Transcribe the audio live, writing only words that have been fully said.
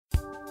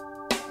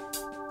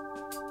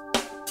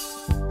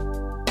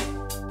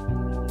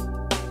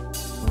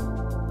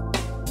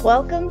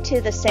Welcome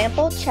to the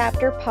Sample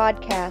Chapter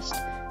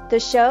Podcast, the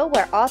show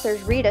where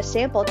authors read a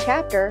sample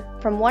chapter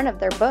from one of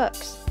their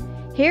books.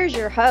 Here's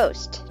your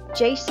host,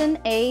 Jason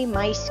A.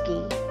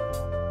 Meiske.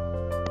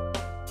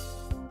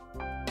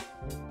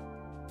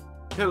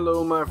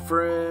 Hello, my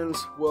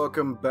friends.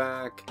 Welcome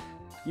back.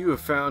 You have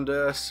found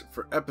us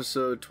for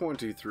episode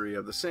 23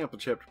 of the Sample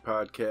Chapter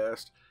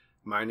Podcast.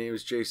 My name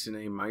is Jason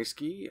A.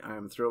 Meiske.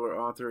 I'm a thriller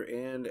author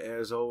and,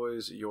 as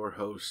always, your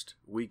host,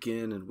 week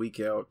in and week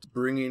out,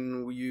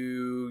 bringing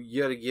you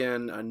yet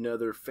again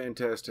another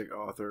fantastic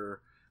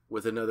author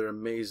with another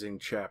amazing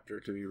chapter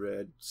to be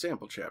read.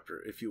 Sample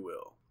chapter, if you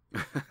will.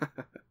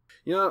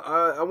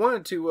 I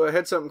wanted to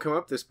had something come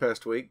up this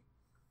past week,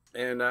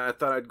 and I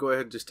thought I'd go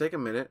ahead and just take a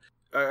minute.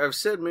 I've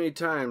said many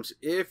times,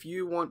 if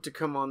you want to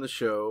come on the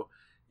show,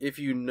 if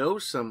you know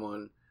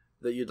someone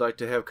that you'd like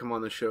to have come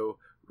on the show,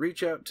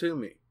 reach out to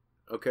me.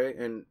 Okay,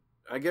 and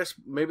I guess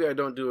maybe I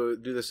don't do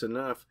this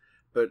enough,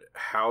 but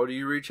how do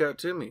you reach out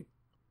to me?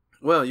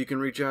 Well, you can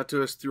reach out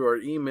to us through our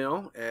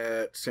email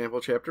at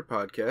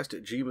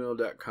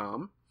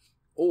sampleChapterPodcast@gmail.com,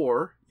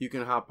 or you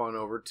can hop on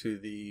over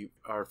to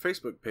our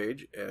Facebook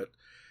page at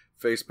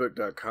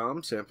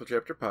facebook.com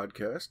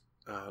samplecchapterpodcast.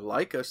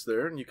 Like us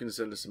there, and you can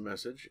send us a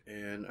message,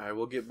 and I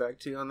will get back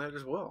to you on that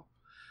as well.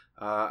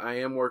 I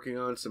am working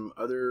on some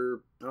other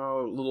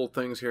little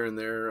things here and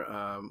there.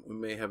 We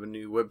may have a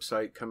new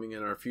website coming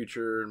in our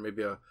future, and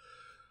maybe a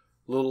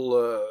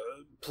little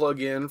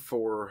plug-in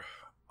for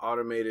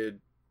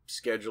automated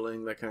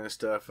scheduling, that kind of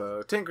stuff.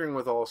 Tinkering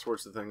with all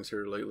sorts of things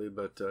here lately,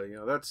 but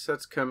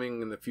that's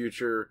coming in the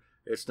future.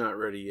 It's not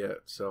ready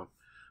yet,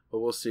 but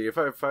we'll see. If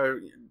I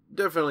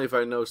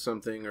know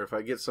something, or if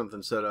I get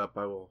something set up,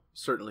 I will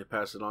certainly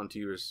pass it on to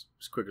you as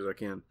quick as I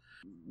can.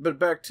 But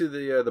back to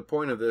the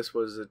point of this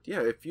was that,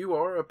 if you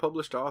are a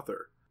published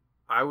author,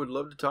 I would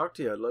love to talk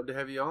to you. I'd love to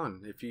have you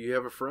on. If you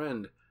have a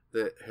friend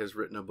that has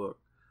written a book,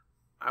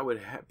 I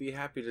would be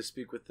happy to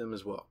speak with them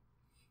as well.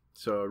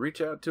 So reach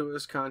out to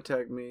us,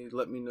 contact me,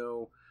 let me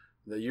know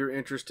that you're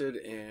interested,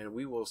 and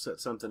we will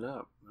set something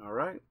up. All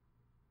right?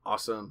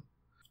 Awesome.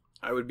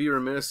 I would be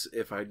remiss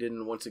if I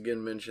didn't once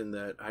again mention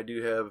that I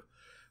do have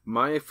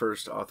my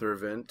first author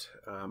event,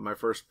 my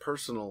first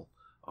personal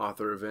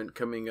author event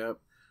coming up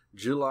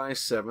July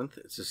 7th.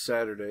 It's a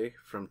Saturday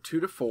from 2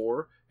 to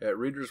 4 at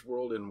Reader's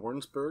World in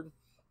Warrensburg.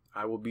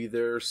 I will be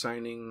there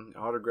signing,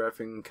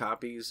 autographing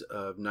copies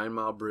of 9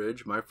 Mile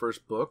Bridge, my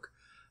first book.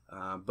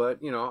 But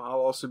I'll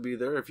also be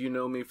there. If you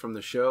know me from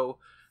the show,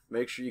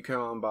 make sure you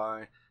come on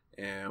by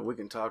and we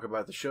can talk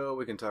about the show.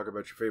 We can talk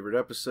about your favorite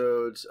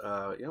episodes.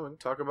 We can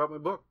talk about my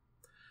book.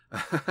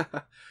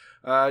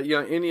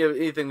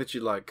 Anything that you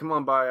like. Come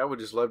on by. I would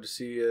just love to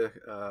see you.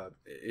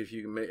 If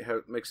you can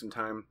make some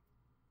time.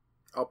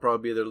 I'll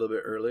probably be there a little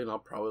bit early, and I'll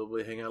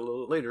probably hang out a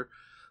little later.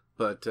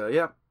 But,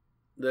 that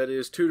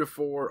is 2 to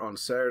 4 on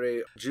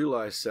Saturday,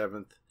 July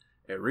 7th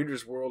at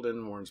Reader's World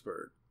in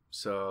Warrensburg.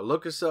 So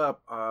look us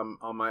up on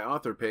my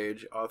author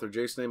page, author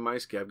Jason A.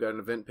 Meiske. I've got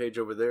an event page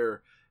over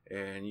there,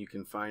 and you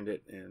can find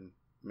it, and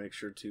make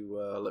sure to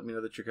let me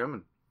know that you're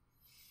coming.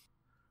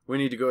 We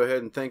need to go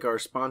ahead and thank our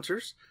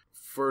sponsors.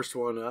 First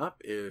one up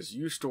is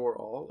You Store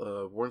All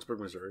of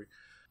Warrensburg, Missouri.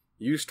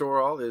 You Store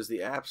All is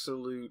the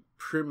absolute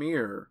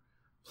premier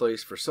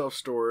place for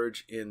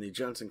self-storage in the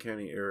Johnson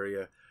County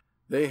area.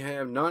 They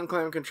have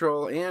non-climate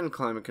control and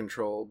climate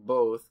control,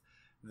 both.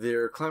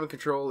 Their climate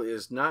control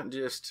is not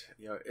just,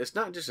 it's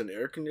not just an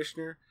air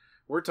conditioner.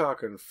 We're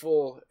talking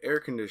full air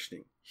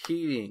conditioning,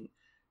 heating,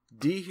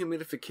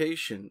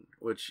 dehumidification,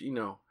 which,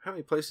 how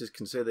many places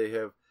can say they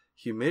have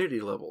humidity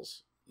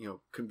levels,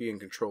 being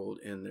controlled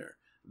in there?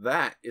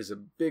 That is a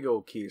big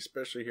old key,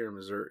 especially here in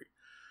Missouri.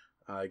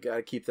 You got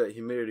to keep that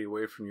humidity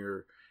away from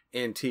your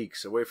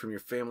antiques, away from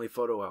your family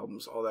photo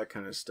albums, all that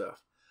kind of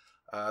stuff.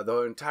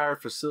 The entire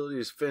facility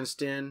is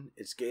fenced in.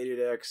 It's gated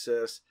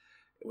access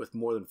with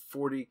more than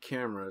 40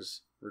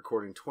 cameras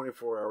recording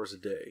 24 hours a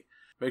day.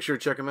 Make sure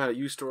to check them out at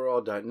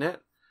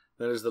ustoreall.net.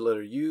 That is the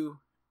letter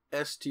U,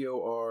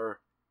 STORALL.net.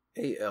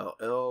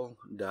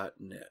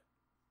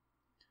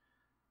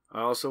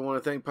 I also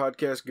want to thank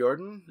Podcast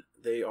Garden.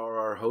 They are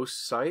our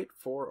host site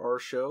for our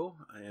show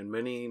and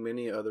many,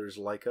 many others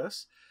like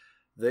us.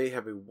 They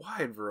have a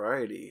wide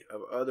variety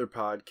of other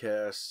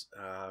podcasts,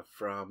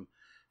 from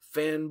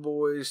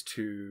fanboys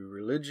to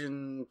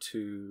religion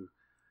to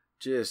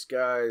just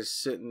guys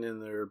sitting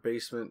in their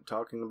basement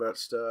talking about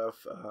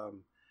stuff.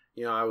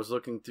 I was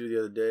looking through the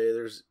other day.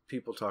 There's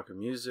people talking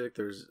music.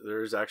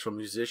 There's actual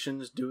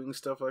musicians doing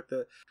stuff like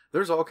that.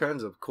 There's all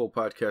kinds of cool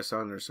podcasts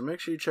on there. So make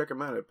sure you check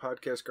them out at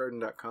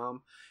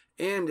podcastgarden.com.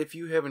 And if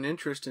you have an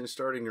interest in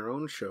starting your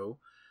own show,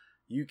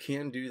 you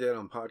can do that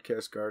on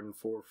Podcast Garden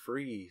for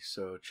free,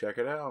 so check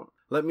it out.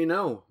 Let me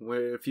know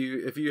if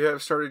you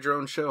have started your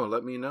own show.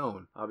 Let me know,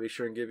 and I'll be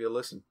sure and give you a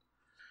listen.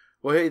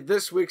 Well, hey,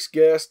 this week's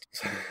guest,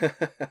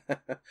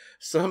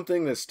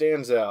 something that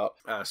stands out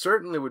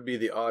certainly would be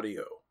the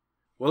audio.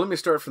 Well, let me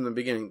start from the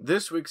beginning.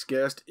 This week's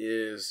guest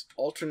is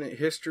alternate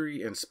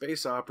history and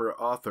space opera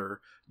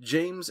author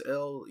James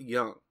L.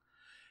 Young.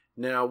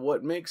 Now,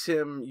 what makes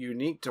him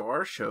unique to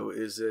our show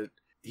is that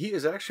he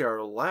is actually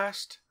our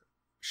last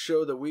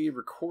show that we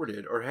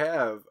recorded or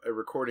have a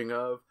recording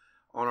of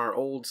on our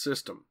old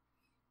system.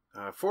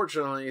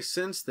 Fortunately,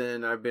 since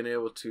then, I've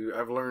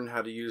learned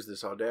how to use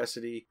this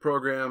Audacity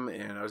program,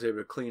 and I was able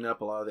to clean up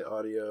a lot of the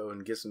audio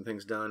and get some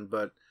things done.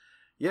 But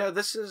yeah,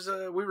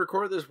 we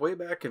recorded this way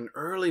back in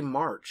early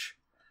March,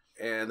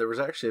 and there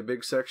was actually a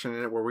big section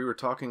in it where we were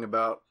talking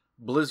about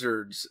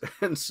blizzards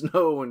and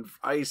snow and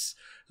ice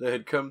that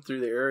had come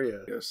through the area.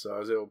 So I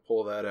was able to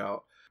pull that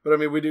out. But I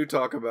mean, we do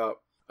talk about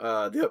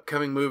the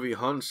upcoming movie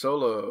Han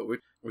Solo.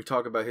 We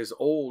talk about his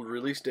old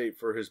release date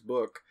for his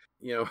book.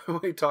 You know,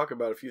 we talk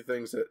about a few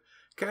things that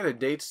kind of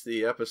dates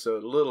the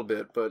episode a little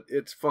bit, but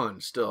it's fun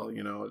still,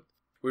 you know.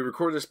 We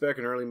recorded this back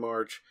in early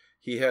March.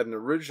 He had an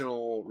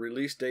original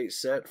release date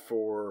set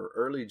for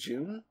early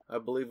June, I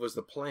believe was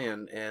the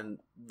plan, and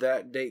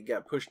that date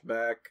got pushed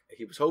back.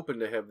 He was hoping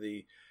to have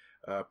the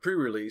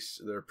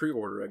pre-release, their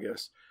pre-order, I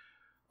guess,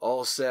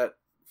 all set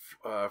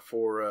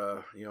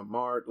for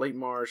late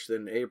March,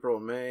 then April,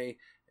 May.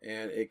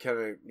 And it kind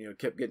of,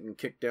 kept getting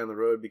kicked down the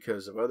road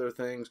because of other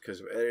things, because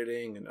of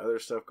editing and other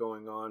stuff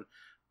going on.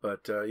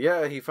 But,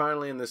 he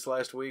finally, in this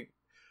last week,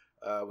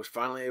 was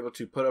finally able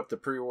to put up the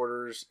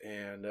pre-orders.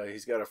 And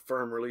he's got a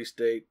firm release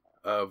date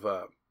of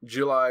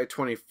July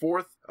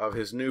 24th of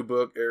his new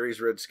book,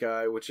 Aries, Red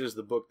Sky, which is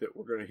the book that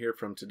we're going to hear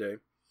from today.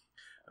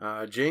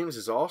 James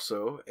is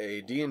also a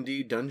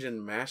D&D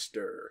dungeon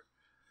master.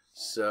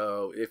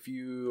 So if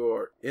you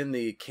are in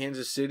the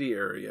Kansas City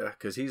area,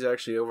 because he's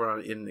actually over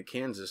in the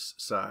Kansas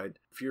side,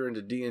 if you're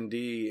into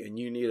D&D and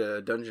you need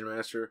a dungeon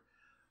master,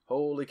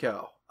 holy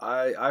cow.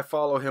 I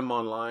follow him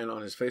online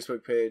on his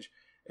Facebook page,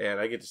 and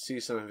I get to see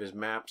some of his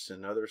maps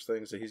and other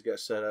things that he's got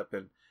set up.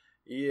 And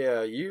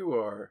yeah, you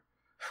are,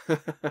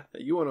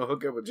 you want to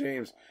hook up with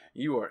James,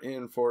 you are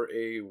in for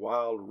a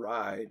wild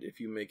ride if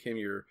you make him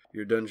your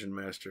dungeon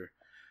master.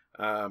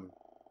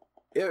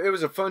 It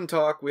was a fun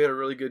talk. We had a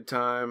really good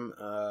time.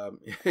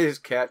 His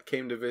cat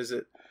came to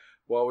visit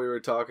while we were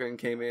talking,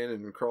 came in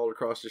and crawled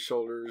across his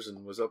shoulders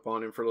and was up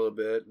on him for a little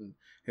bit. And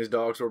his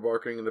dogs were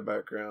barking in the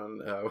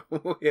background.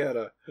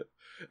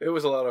 It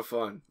was a lot of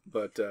fun.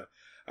 But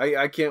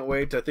I can't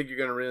wait. I think you're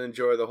going to really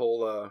enjoy the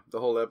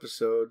whole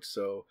episode.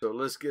 So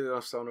let's get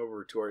us on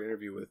over to our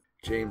interview with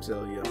James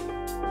L.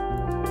 Young.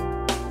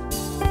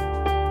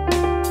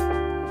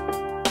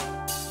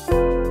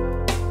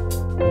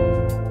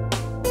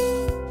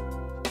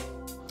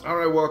 All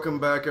right, welcome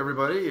back,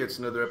 everybody. It's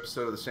another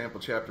episode of the Sample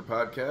Chapter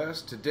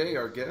Podcast. Today,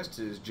 our guest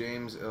is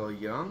James L.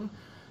 Young.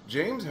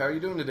 James, how are you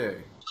doing today?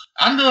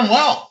 I'm doing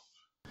well.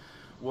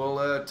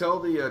 Well, tell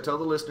the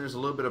listeners a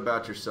little bit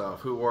about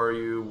yourself. Who are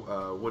you?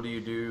 What do you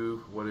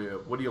do? What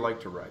do you like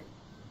to write?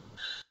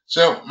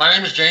 So, my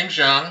name is James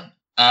Young.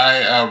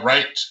 I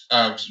write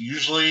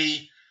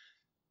usually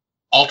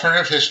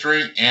alternative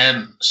history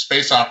and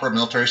space opera,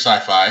 military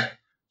sci-fi.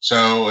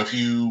 So if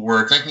you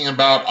were thinking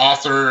about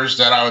authors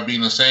that I would be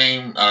in the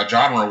same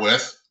genre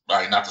with,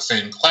 not the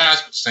same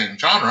class, but the same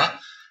genre,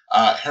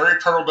 Harry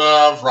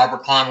Turtledove,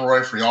 Robert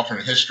Conroy for the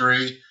alternate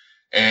history,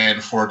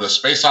 and for the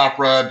space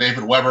opera,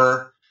 David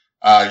Weber,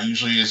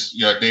 usually is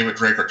David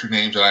Drake are two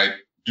names that I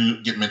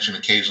do get mentioned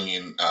occasionally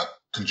in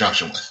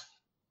conjunction with.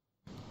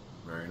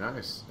 Very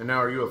nice. And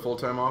now are you a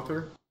full-time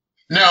author?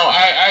 No,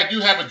 I do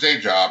have a day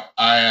job.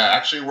 I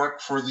actually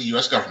work for the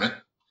U.S. government.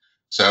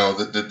 So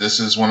this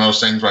is one of those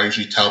things where I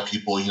usually tell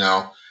people,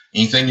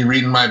 anything you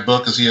read in my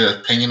book is the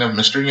opinion of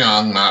Mr.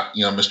 Young, not,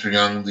 Mr.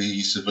 Young,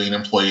 the civilian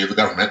employee of the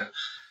government.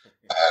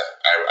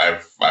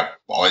 I've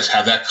always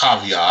had that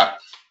caveat.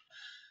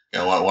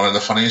 One of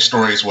the funniest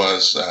stories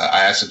was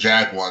I asked the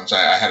JAG once,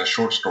 I had a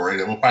short story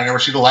that will probably never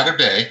see the light of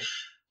day,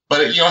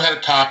 but it, had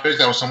a topic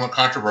that was somewhat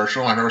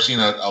controversial. I've never seen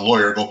a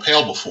lawyer go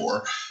pale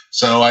before.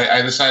 So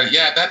I decided,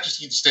 that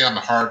just needs to stay on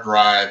the hard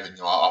drive, and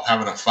I'll have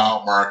it in a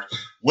file marked,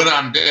 when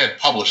I'm dead,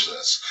 publish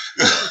this.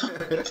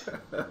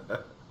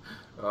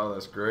 Oh,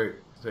 that's great.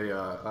 So,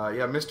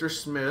 Mr.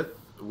 Smith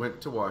went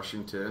to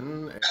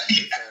Washington, and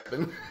this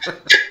happened.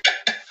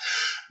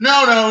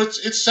 No,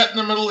 it's set in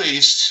the Middle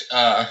East.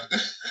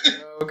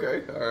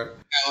 Okay, all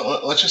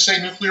right. Let's just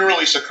say nuclear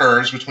release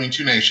occurs between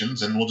two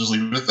nations, and we'll just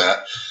leave it at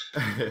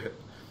that.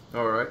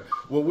 All right.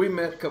 Well, we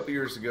met a couple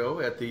years ago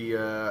at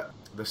the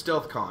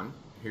Stealth Con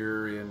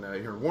here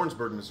in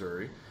Warrensburg,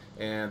 Missouri,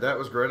 and that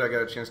was great. I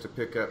got a chance to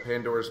pick up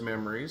Pandora's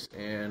Memories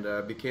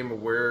and became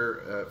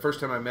aware. First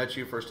time I met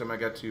you, first time I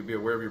got to be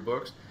aware of your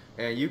books,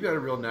 and you got a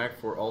real knack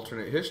for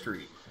alternate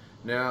history.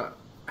 Now,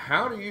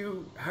 how do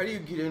you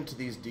get into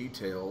these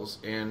details?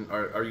 And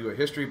are you a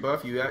history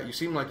buff? You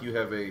seem like you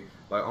have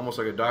almost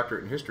like a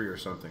doctorate in history or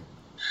something.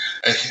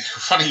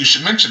 Funny you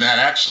should mention that.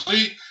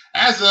 Actually,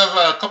 as of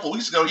a couple of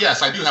weeks ago,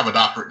 yes, I do have a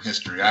doctorate in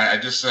history. I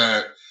just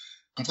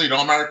completed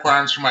all my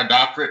requirements for my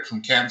doctorate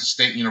from Kansas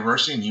State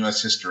University in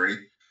U.S. history.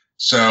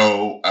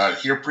 So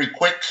here pretty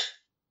quick,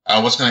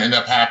 what's going to end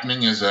up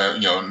happening is,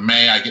 in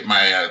May I get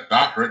my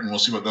doctorate, and we'll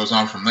see what goes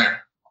on from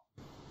there.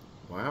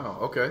 Wow.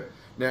 Okay.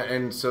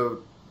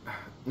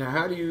 Now,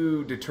 how do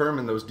you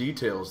determine those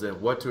details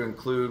then? What to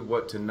include,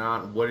 what to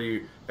not?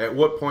 At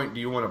what point do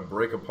you want to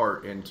break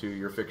apart into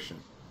your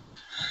fiction?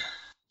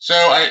 So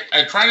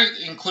I try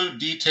to include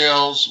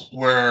details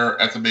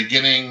where at the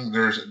beginning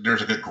there's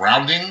a good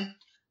grounding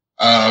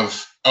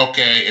of,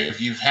 okay, if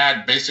you've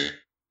had basic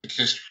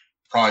history,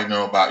 you probably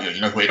know about,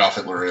 you know who Adolf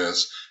Hitler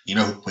is, you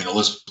know who Queen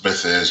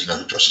Elizabeth is, you know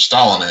who Joseph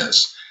Stalin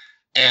is.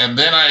 And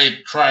then I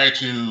try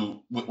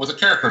to, with the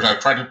characters, I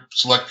try to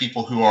select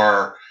people who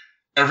are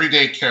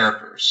everyday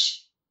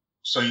characters.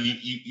 So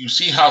you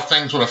see how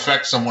things would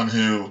affect someone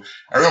who,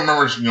 everyone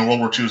remembers, World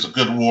War II was a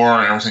good war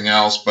and everything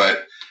else,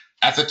 but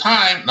at the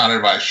time, not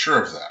everybody's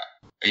sure of that.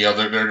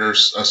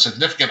 There's a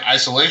significant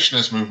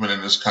isolationist movement in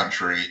this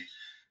country,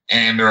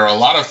 and there are a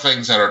lot of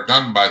things that are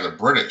done by the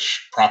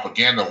British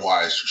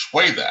propaganda-wise to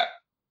sway that.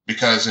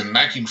 Because in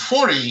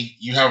 1940,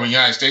 you have a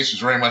United States who's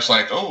very much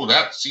like, oh,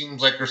 that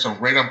seems like there's some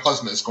great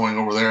unpleasantness going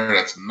over there.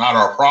 That's not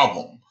our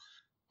problem.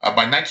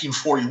 By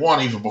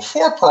 1941, even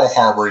before Pearl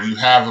Harbor, you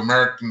have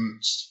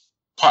Americans,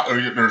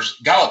 there's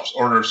Gallups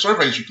or there's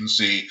surveys you can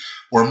see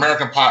where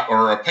American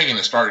opinion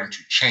is starting to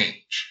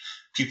change.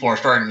 People are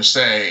starting to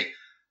say,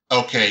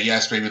 okay,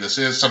 yes, maybe this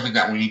is something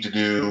that we need to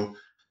do.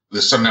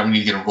 This is something that we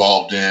need to get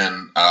involved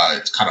in.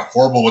 It's kind of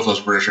horrible what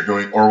those British are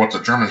doing, or what the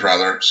Germans,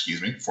 rather,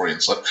 excuse me,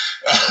 Freudian slip,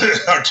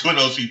 are doing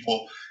those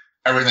people.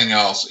 Everything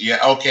else,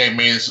 yeah, okay,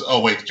 maybe this, oh,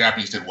 wait, the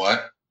Japanese did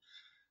what?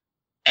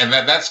 And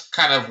that's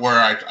kind of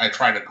where I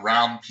try to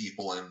ground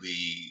people in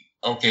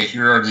okay,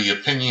 here are the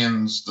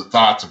opinions, the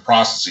thoughts, and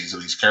processes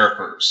of these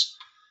characters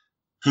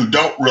who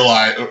don't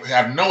realize,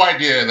 have no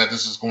idea that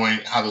this is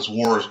how this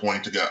war is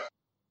going to go.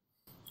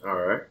 All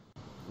right.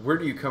 Where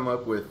do you come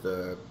up with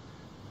a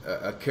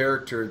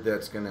character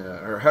that's going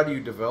to, or how do you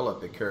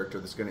develop a character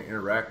that's going to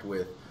interact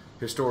with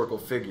historical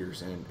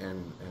figures and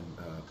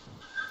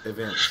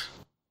events?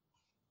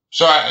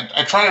 So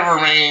I try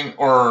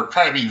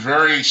to be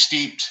very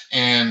steeped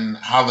in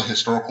how the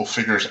historical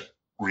figures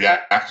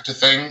react to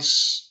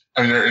things.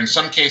 I mean, in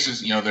some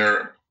cases,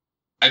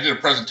 I did a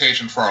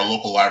presentation for our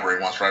local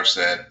library once where I've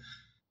said,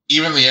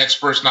 even the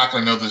expert's not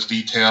going to know this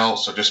detail,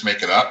 so just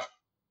make it up.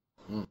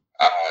 Mm.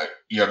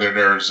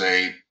 There's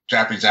a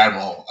Japanese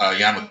admiral,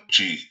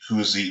 Yamaguchi, who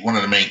is one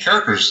of the main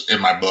characters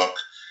in my book.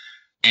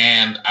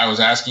 And I was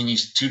asking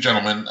these two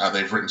gentlemen,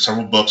 they've written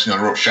several books. They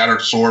wrote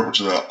Shattered Sword,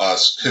 which is a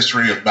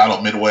history of Battle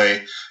of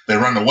Midway. They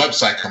run the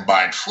website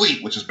Combined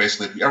Fleet, which is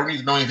basically, if you ever need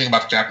to know anything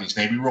about the Japanese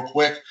Navy real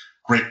quick,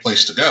 great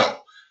place to go.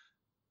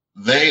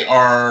 They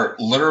are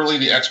literally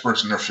the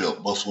experts in their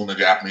field, both fluent in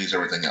Japanese,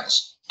 everything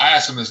else. I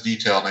asked them this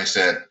detail, and they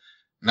said,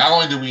 not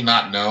only do we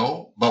not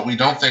know, but we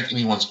don't think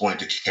anyone's going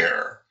to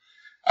care.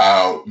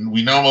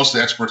 We know most of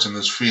the experts in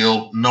this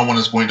field. No one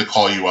is going to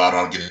call you out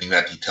on getting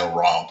that detail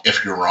wrong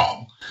if you're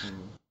wrong.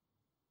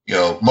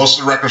 Mm-hmm. Most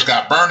of the records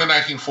got burned in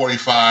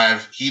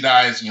 1945. He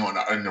dies, in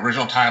the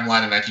original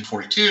timeline in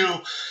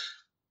 1942.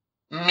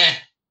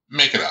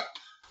 Make it up.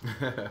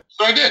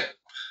 So I did.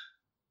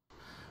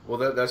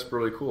 Well, that's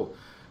really cool.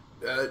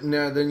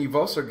 Now, then you've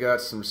also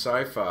got some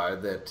sci-fi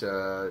that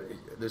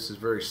this is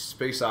very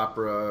space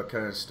opera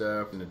kind of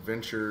stuff and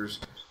adventures,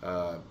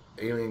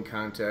 alien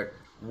contact.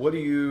 What do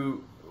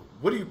you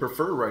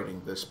prefer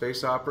writing, the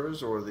space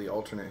operas or the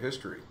alternate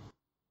history?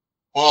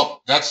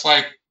 Well, that's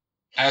like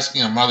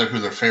asking a mother who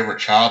their favorite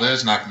child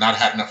is, and I've not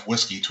had enough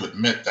whiskey to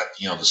admit that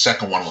the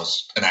second one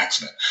was an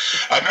accident.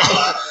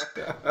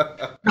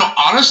 No,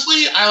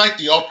 honestly, I like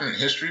the alternate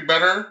history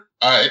better.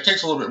 It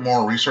takes a little bit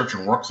more research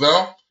and work,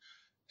 though.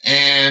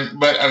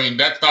 But I mean,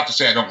 that's not to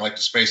say I don't like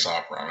the space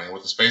opera. I mean,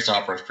 with the space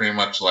opera, it's pretty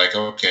much like,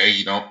 okay,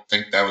 you don't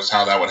think that was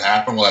how that would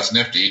happen? Well, that's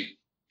nifty.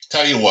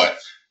 Tell you what,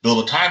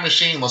 build a time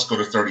machine. Let's go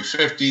to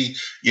 3050.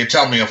 You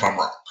tell me if I'm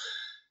wrong.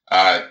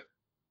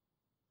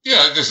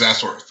 Just that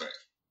sort of thing.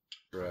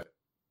 Right.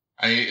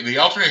 The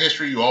alternate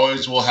history, you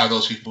always will have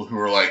those people who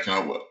are like,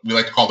 we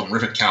like to call them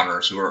rivet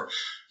counters, who are,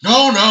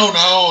 no,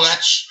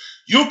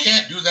 you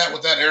can't do that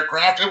with that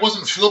aircraft. It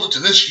wasn't fielded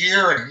to this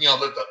year, and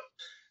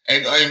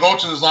and go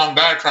to this long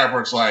diatribe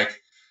where it's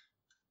like,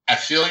 I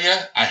feel you.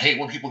 I hate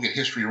when people get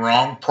history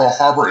wrong. Pearl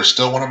Harbor is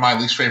still one of my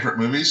least favorite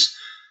movies.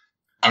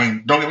 I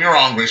mean, don't get me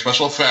wrong, great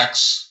special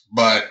effects,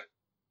 but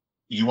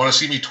you want to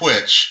see me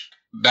twitch,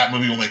 that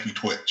movie will make me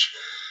twitch.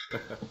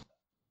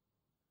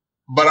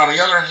 But on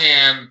the other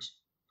hand,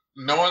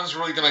 no one's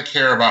really going to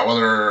care about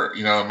whether,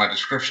 in my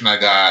description I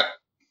got,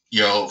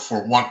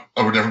 for one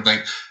of a different thing,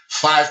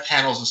 5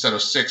 panels instead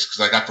of 6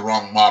 because I got the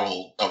wrong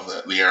model of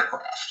the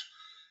aircraft.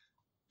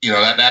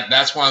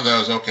 That's one of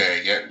those,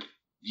 okay, yeah,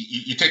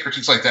 you take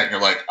critiques like that and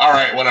you're like, all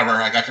right, whatever,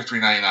 I got your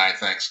 $3.99,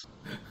 thanks.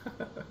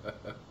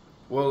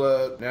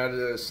 Well,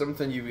 now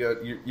something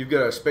you've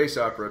got a space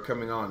opera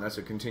coming on. That's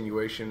a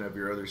continuation of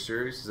your other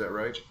series, is that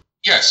right?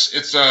 Yes,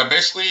 it's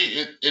basically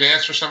it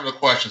answers some of the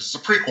questions. It's a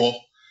prequel,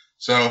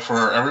 so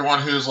for everyone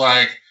who's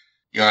like,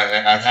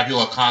 I've had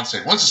people at cons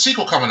say, when's the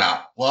sequel coming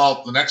out?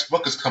 Well, the next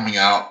book is coming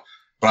out,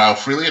 but I'll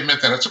freely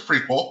admit that it's a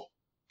prequel.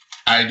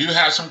 I do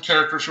have some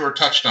characters who are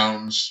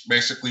touchstones,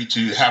 basically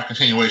to have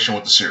continuation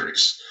with the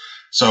series.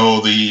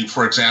 So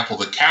for example,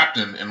 the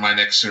captain in my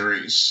next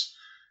series,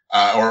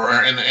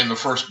 or in the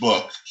first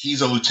book,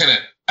 he's a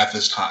lieutenant at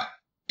this time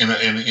in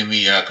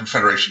the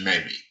Confederation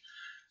Navy.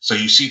 So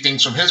you see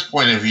things from his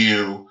point of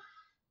view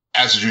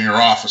as a junior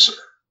officer.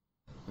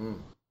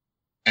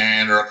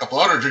 And there are a couple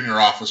other junior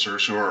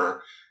officers who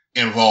are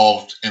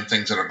involved in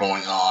things that are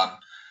going on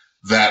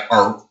that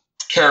are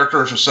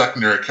characters or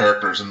secondary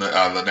characters in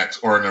the next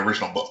or in the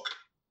original book.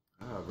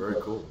 Oh,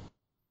 very cool.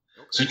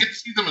 Okay. So you get to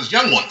see them as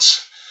young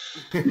ones.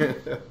 Hey,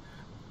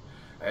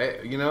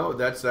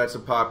 that's a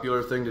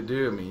popular thing to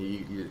do. I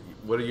mean,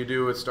 what do you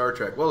do with Star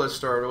Trek? Well, let's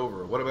start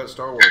over. What about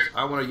Star Wars?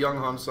 I want a young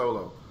Han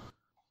Solo.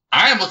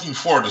 I am looking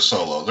forward to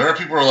Solo. There are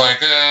people who are like,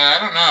 I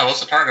don't know,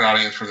 what's the target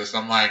audience for this?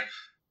 I'm like,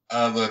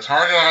 the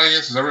target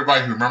audience is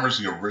everybody who remembers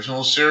the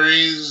original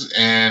series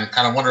and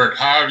kind of wondered,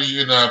 how do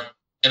you end up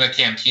in a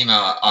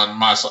cantina on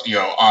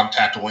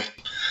Tatooine?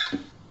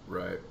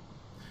 Right.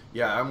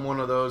 Yeah, I'm one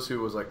of those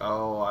who was like,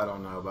 oh, I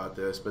don't know about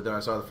this. But then I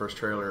saw the first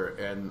trailer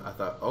and I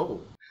thought,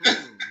 oh.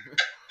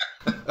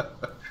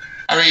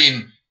 I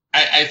mean,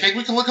 I think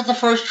we can look at the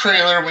first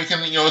trailer and we can,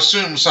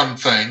 assume some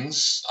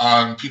things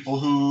on people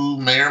who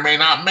may or may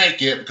not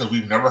make it because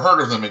we've never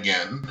heard of them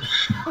again.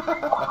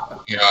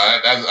 I'm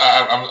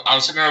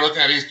sitting there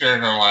looking at these characters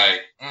and I'm like,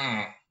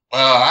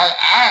 well,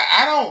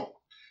 I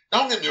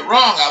don't get me wrong,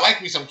 I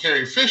like me some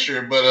Carrie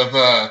Fisher, but if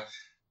I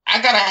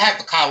gotta have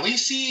the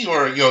Khaleesi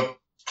or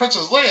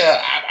Princess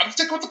Leia, I'm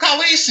sticking with the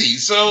Khaleesi.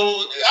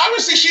 So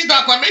obviously she's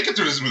not gonna make it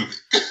through this movie.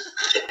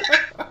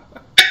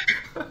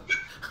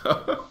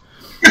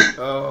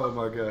 Oh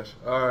my gosh!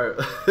 All right,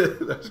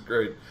 that's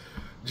great.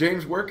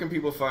 James, where can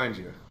people find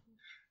you?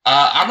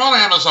 I'm on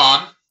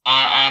Amazon.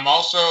 I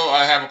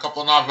have a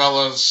couple of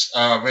novellas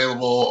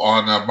available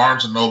on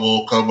Barnes &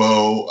 Noble,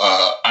 Kobo,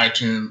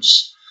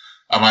 iTunes.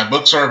 My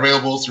books are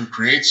available through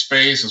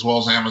CreateSpace as well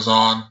as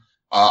Amazon.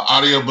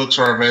 Audiobooks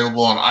are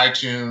available on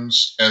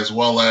iTunes as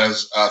well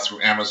as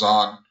through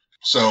Amazon.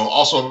 So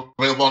also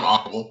available on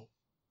Audible.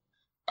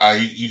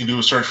 You can do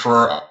a search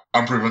for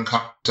Unproven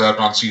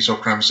Concept on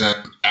CISO Crimson,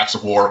 Acts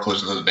of War,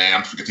 Collision of the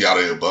Damned, forget the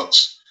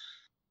audiobooks.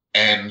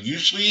 And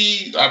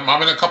usually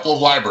I'm in a couple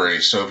of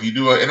libraries. So if you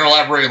do an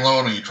interlibrary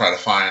loan and you try to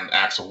find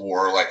Acts of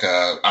War, like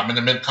I'm in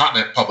the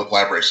Mid-Continent Public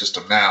Library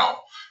System now,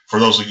 for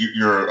those of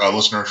your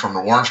listeners from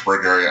the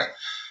Warrensburg area,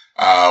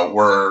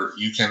 where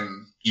you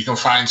can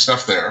find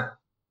stuff there.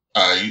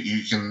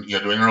 You can do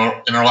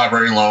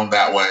interlibrary loan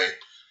that way.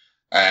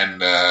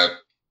 And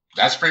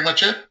that's pretty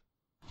much it.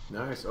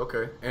 Nice.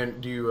 Okay.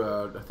 And do you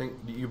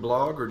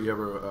blog or do you have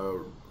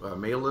a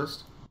mail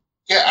list?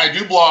 Yeah, I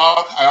do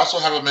blog. I also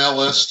have a mail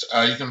list.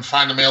 You can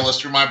find the mail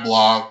list through my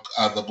blog.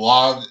 The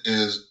blog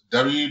is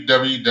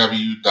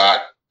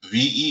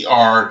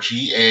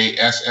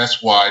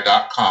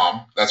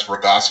www.vergassy.com. That's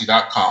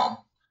vergassy.com.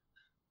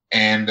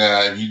 And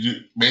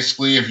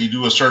if you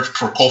do a search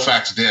for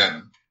Colfax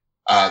Den,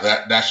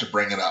 that should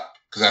bring it up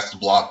because that's the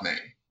blog name.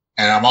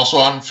 And I'm also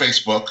on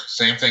Facebook.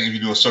 Same thing. If you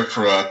do a search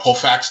for a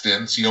Colfax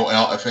Den,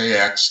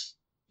 Colfax,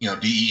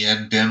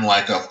 Den, den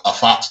like a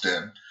fox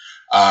den,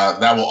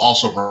 that will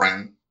also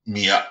bring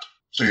me up,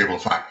 so you're able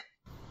to find me.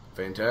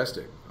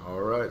 Fantastic.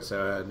 All right.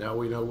 So now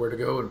we know where to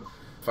go and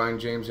find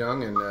James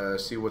Young and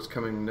see what's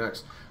coming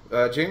next.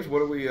 James,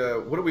 what are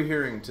we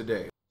hearing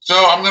today? So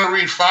I'm going to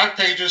read 5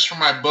 pages from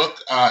my book,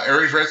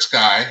 Aries Red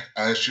Sky.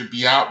 It should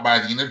be out by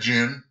the end of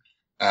June.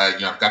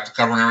 I've got the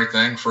cover and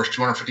everything. First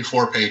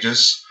 254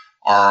 pages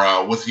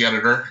are with the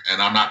editor,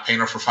 and I'm not paying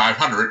her for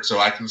 500, so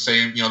I can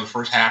say, the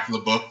first half of the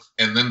book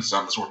and then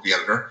some is with the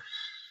editor.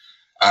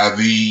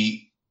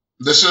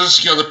 This is,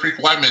 the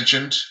prequel I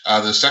mentioned.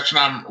 The section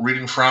I'm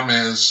reading from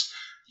is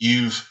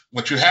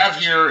what you have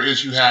here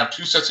is you have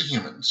 2 sets of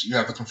humans. You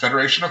have the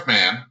Confederation of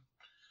Man,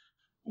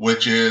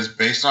 which is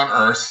based on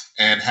Earth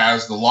and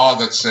has the law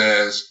that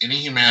says any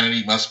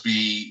humanity must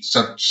be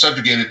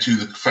subjugated to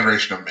the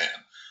Confederation of Man.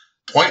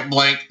 Point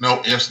blank,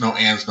 no ifs, no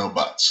ands, no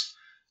buts.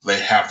 They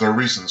have their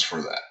reasons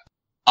for that.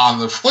 On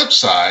the flip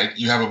side,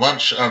 you have a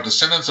bunch of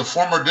descendants of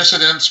former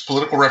dissidents,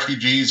 political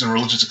refugees, and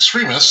religious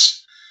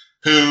extremists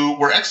who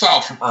were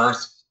exiled from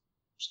Earth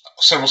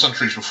several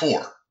centuries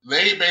before.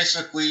 They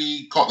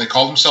basically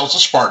call themselves the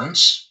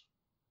Spartans,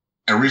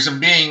 a reason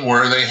being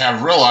where they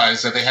have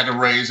realized that they had to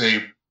raise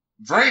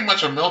very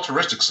much a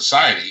militaristic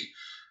society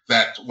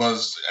that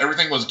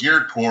everything was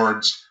geared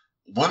towards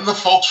when the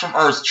folks from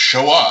Earth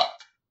show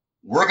up,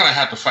 we're going to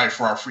have to fight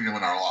for our freedom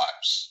and our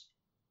lives.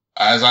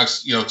 As I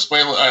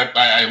explained,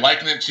 I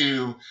liken it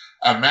to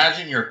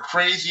imagine your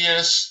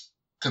craziest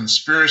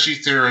conspiracy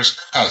theorist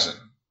cousin.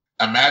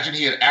 Imagine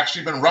he had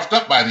actually been roughed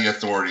up by the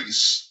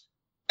authorities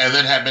and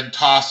then had been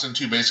tossed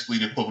into basically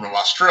the equivalent of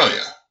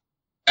Australia.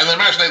 And then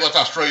imagine they left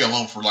Australia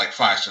alone for like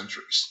 5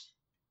 centuries.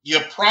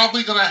 You're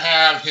probably going to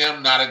have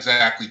him not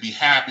exactly be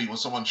happy when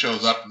someone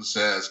shows up and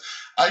says,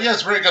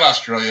 yes, very good,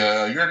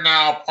 Australia. You're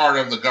now part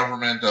of the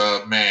government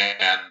of man,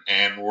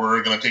 and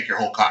we're going to take your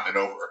whole continent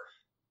over.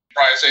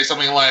 Probably say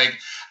something like,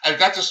 I've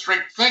got this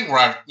straight thing where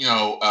I've,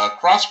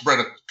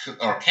 crossbred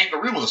a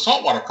kangaroo with a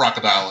saltwater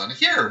crocodile, and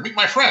here, meet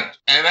my friend.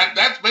 And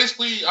that's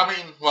basically,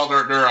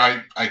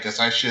 I guess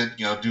I should,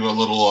 do a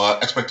little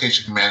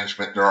expectation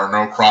management. There are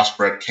no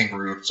crossbred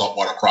kangaroo and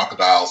saltwater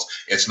crocodiles.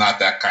 It's not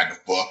that kind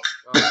of book.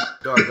 Oh,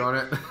 doggone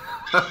it.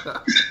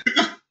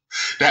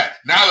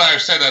 Now that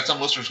I've said that, some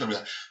listeners are going to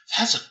be like,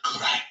 that's a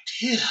good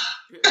idea.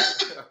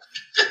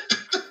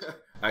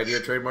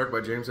 Idea trademarked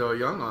by James L.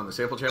 Young on the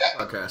Sample Chapter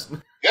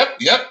Podcast.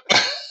 Yep.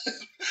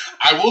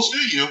 I will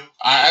sue you.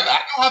 I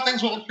know how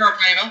things went with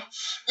Sharknado.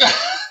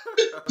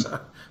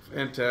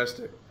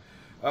 Fantastic.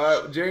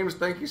 James,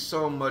 thank you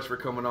so much for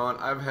coming on.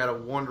 I've had a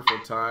wonderful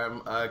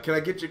time. Can I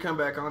get you to come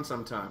back on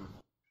sometime?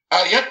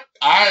 Yep.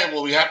 I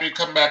will be happy to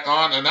come back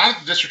on. And now that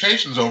the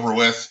dissertation's over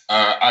with,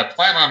 I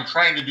plan on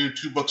trying to do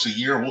 2 books a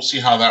year. We'll see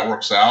how that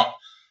works out.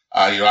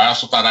 I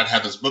also thought I'd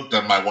have this book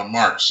done by 1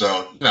 March.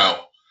 So,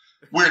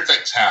 weird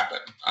things happen.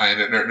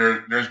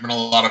 There's been a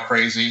lot of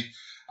crazy.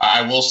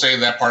 I will say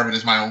that part of it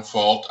is my own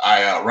fault.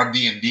 I run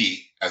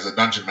D&D as a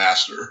dungeon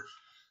master.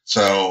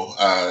 So,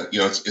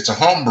 it's a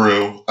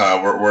homebrew.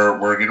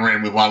 We're getting ready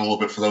to move on a little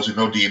bit. For those who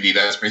know D&D,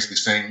 that's basically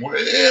saying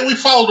we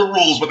follow the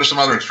rules, but there's some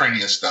other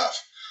extraneous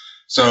stuff.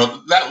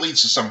 So that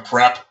leads to some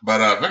prep.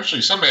 But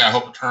eventually, someday, I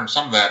hope to turn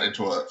some of that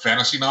into a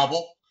fantasy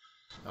novel.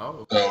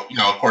 Oh. So,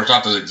 of course,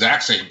 not the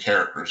exact same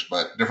characters,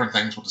 but different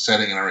things with the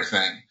setting and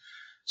everything.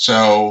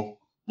 So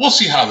we'll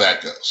see how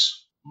that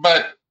goes.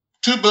 But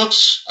 2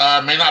 books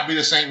may not be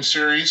the same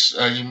series.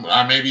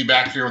 I may be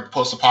back here with the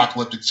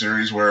post-apocalyptic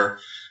series where,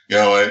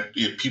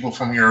 people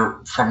from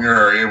your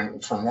area,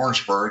 from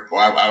Warrensburg.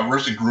 Well, I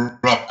originally grew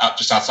up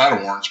just outside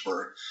of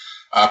Warrensburg.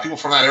 People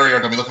from that area are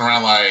going to be looking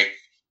around like,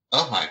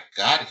 oh my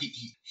God,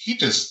 he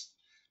just,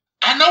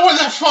 I know where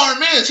that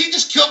farm is. He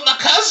just killed my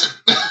cousin.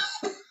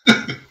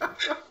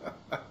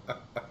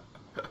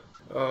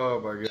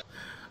 Oh my God.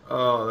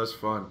 Oh, that's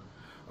fun.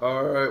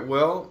 All right.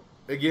 Well,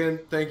 again,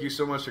 thank you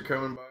so much for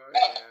coming by.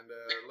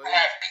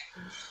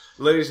 And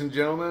ladies and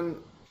gentlemen,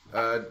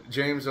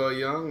 James L.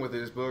 Young with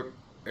his book,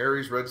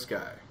 Aries, Red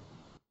Sky.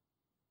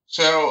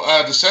 So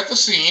to set the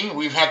scene,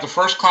 we've had the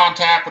first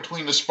contact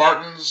between the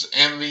Spartans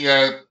and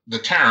the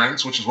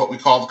Terrans, which is what we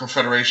call the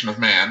Confederation of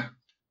Man.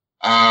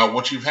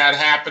 What you've had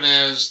happen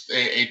is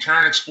a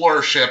Terran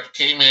explorer ship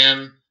came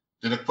in,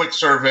 did a quick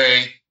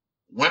survey,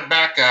 went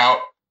back out,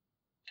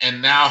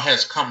 and now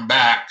has come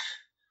back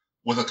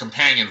with a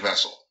companion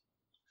vessel.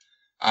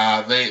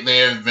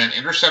 They have been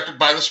intercepted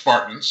by the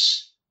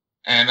Spartans,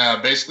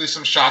 and basically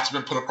some shots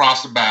have been put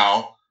across the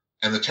bow,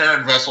 and the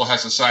Terran vessel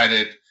has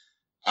decided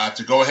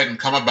to go ahead and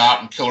come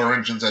about and kill her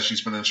engines as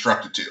she's been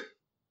instructed to.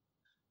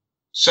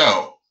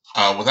 So,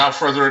 without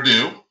further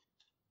ado,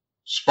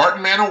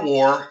 Spartan Man of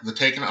War, The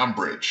Taken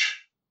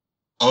Umbrage,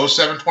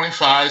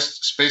 0725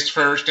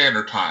 Spacefarer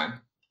Standard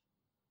Time,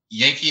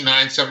 Yankee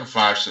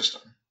 975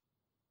 system.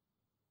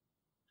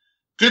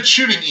 Good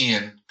shooting,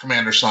 Ian,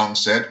 Commander Song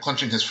said,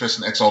 clenching his fist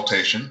in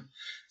exultation.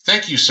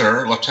 Thank you,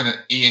 sir, Lieutenant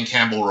Ian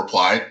Campbell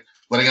replied,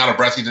 letting out a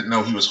breath he didn't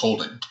know he was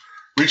holding.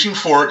 Reaching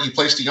for it, he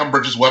placed the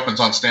Umbrage's weapons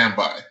on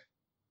standby.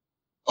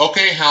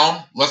 Okay,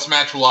 Helm, let's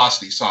match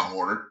velocity, Song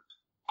ordered.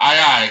 Aye,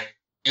 aye,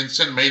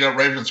 Ensign Maida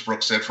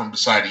Ravensbrook said from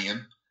beside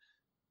Ian.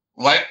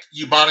 Like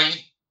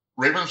Ubani,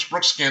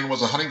 Ravensbrook's skin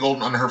was a honey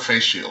golden under her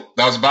face shield.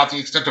 That was about the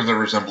extent of their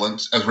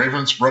resemblance, as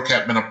Ravensbrook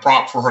had been a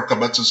prop for her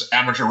kibbutz's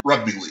amateur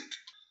rugby league.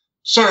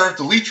 Sir,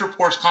 the Leech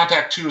reports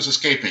Contact 2 is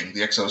escaping, the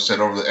XO said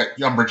over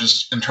the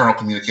Umbrage's internal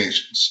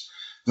communications.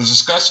 The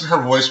disgust in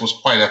her voice was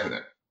quite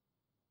evident.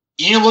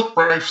 Ian looked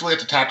briefly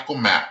at the tactical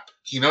map.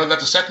 He noted that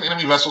the second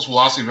enemy vessel's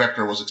velocity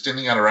vector was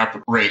extending at a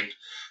rapid rate,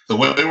 the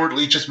Wayward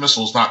Leech's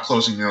missiles not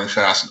closing nearly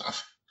fast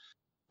enough.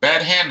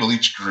 Bad hand the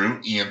Leech drew,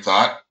 Ian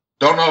thought.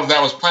 Don't know if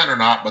that was planned or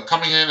not, but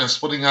coming in and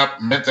splitting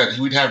up meant that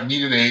he would have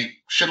needed a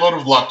shitload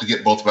of luck to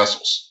get both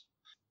vessels.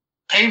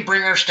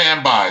 Painbringer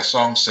stand by,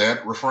 Song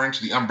said, referring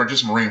to the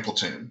Umbrage's Marine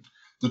platoon.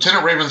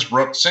 Lieutenant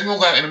Ravensbrook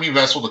signaled that enemy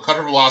vessel to cut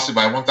her velocity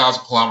by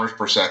 1,000 kilometers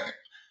per second.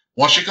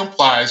 Once she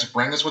complies,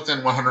 bring us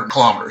within 100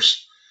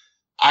 kilometers.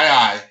 Aye,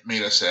 aye,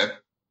 Maida said.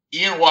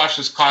 Ian watched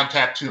as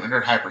Contact 2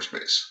 entered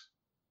hyperspace.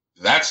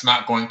 That's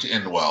not going to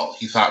end well,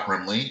 he thought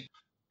grimly.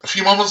 A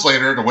few moments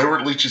later, the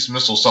Wayward Leech's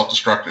missile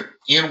self-destructed.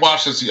 Ian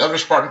watched as the other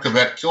Spartan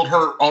corvette killed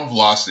her own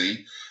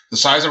velocity, the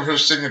size of her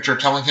signature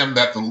telling him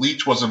that the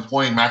Leech was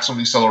employing maximum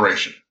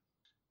deceleration.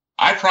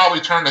 I'd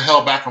probably turn the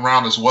hell back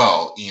around as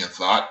well, Ian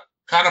thought.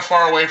 Kind of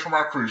far away from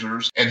our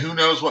cruisers, and who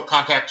knows what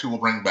Contact 2 will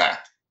bring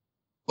back.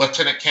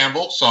 Lieutenant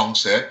Campbell, Song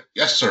said.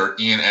 Yes, sir,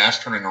 Ian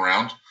asked, turning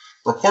around.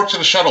 Report to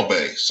the shuttle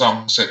bay,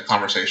 Song said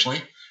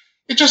conversationally.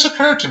 It just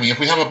occurred to me if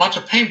we have a bunch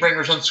of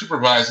painbringers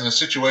unsupervised in a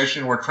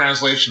situation where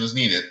translation is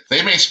needed,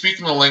 they may speak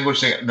in the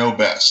language they know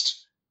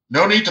best.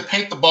 No need to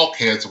paint the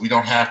bulkheads if we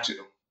don't have to.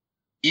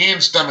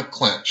 Ian's stomach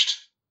clenched.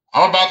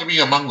 I'm about to be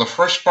among the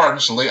first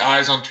Spartans to lay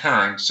eyes on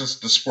Terran since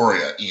the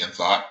Dysphoria, Ian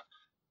thought.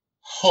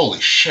 Holy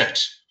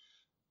shit.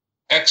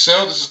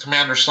 XO, this is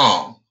Commander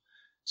Song.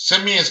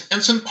 Send me as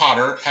Ensign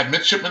Potter, have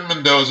Midshipman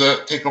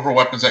Mendoza take over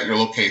weapons at your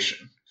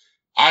location.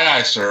 Aye,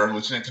 aye, sir,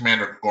 Lieutenant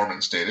Commander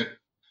Gorman stated.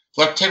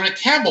 Lieutenant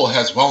Campbell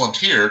has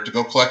volunteered to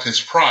go collect his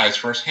prize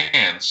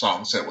firsthand,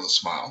 Song said with a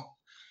smile.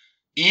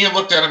 Ian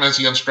looked at him as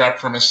he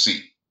unstrapped from his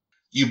seat.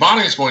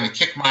 Ubani is going to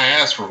kick my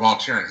ass for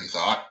volunteering, he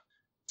thought.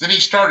 Then he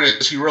started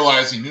as he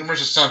realized the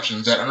numerous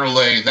assumptions that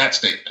underlay that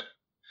statement.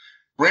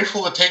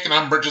 Grateful that taking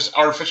Umbrage's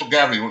artificial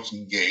gravity was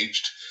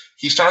engaged,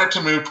 He started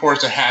to move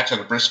towards the hatch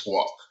at a brisk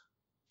walk.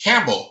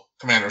 "Campbell,"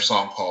 Commander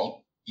Song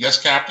called. "Yes,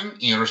 Captain,"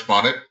 Ian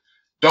responded.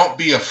 "Don't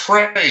be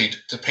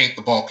afraid to paint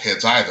the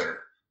bulkheads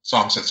either,"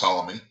 Song said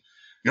solemnly.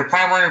 "Your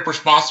primary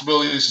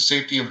responsibility is the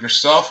safety of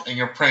yourself and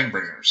your plane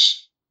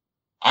bringers."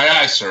 "Aye,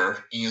 aye,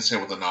 sir," Ian said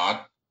with a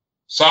nod.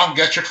 Song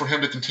gestured for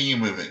him to continue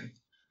moving.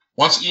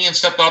 Once Ian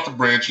stepped off the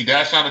bridge, he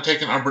dashed down to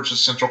take an umbrage to the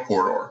central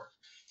corridor.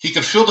 He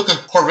could feel the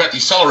corvette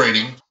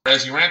decelerating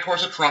as he ran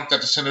towards the trunk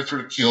that descended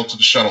through the keel to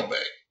the shuttle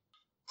bay.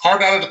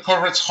 Carved out of the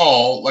corvette's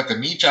hull like a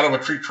niche out of a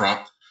tree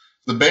trunk,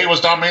 the bay was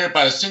dominated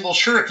by a single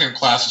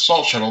Shuriken-class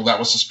assault shuttle that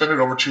was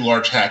suspended over two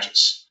large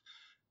hatches.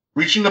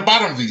 Reaching the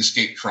bottom of the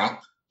escape trunk,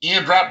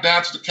 Ian dropped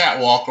down to the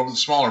catwalk over the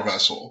smaller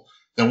vessel,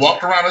 then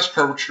walked around its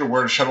curvature to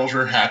where the shuttle's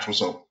rear hatch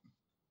was open.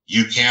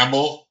 "You,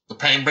 Campbell?" the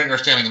painbringer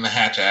standing in the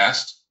hatch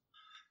asked.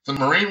 The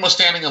Marine was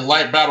standing in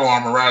light battle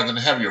armor rather than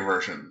a heavier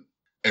version,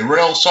 a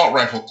rail assault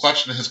rifle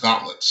clutched in his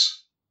gauntlets.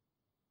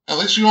 "At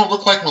least we won't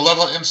look like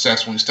malevolent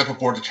insects when we step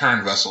aboard the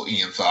Terran vessel,"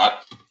 Ian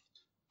thought.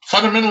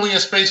 Fundamentally a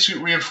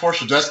spacesuit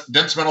reinforced with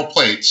dense metal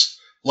plates,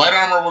 light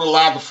armor would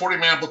allow the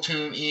 40-man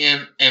platoon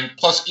Ian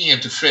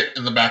to fit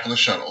in the back of the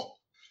shuttle.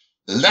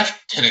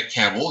 "Lieutenant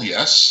Campbell,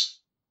 yes."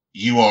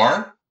 "You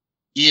are?"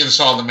 Ian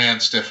saw the man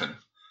stiffen.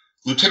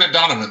 "Lieutenant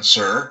Donovan,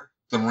 sir,"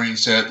 the Marine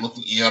said,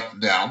 looking Ian up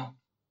and down.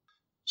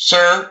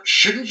 "Sir,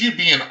 shouldn't you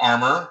be in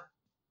armor?"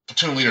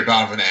 Platoon Leader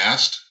Donovan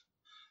asked.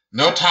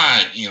 "No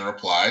time," Ian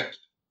replied.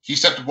 He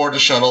stepped aboard the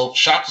shuttle,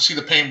 shocked to see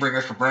the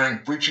painbringers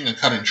preparing breaching and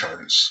cutting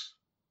charges.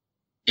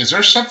 "Is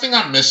there something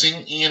I'm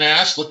missing?" Ian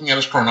asked, looking at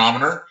his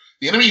chronometer.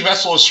 "The enemy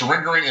vessel is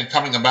surrendering and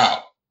coming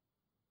about."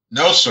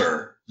 "No,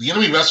 sir. The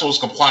enemy vessel is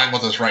complying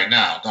with us right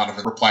now,"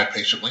 Donovan replied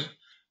patiently.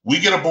 "We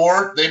get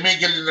aboard, they may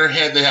get it in their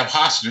head they have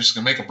hostages and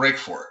can make a break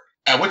for it,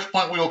 at which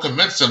point we will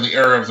convince them the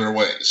error of their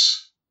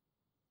ways."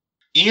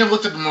 Ian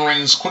looked at the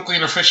Marines quickly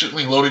and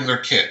efficiently loading their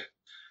kit.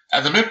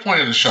 At the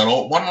midpoint of the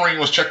shuttle, one Marine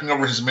was checking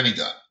over his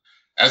minigun.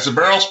 As the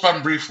barrel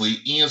spun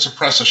briefly, Ian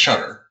suppressed a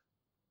shudder.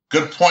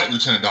 "Good point,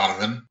 Lieutenant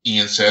Donovan,"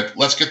 Ian said.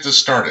 "Let's get this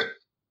started."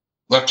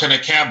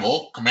 "Lieutenant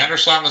Campbell, Commander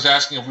Song is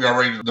asking if we are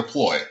ready to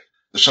deploy,"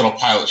 the shuttle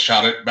pilot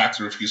shouted back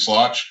through the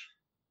fuselage.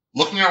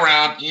 Looking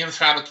around, Ian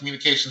found the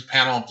communications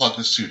panel and plugged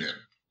his suit in.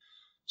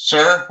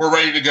 "Sir, we're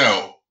ready to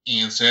go,"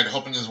 Ian said,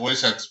 hoping his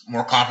voice had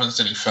more confidence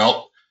than he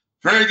felt.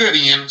 "Very good,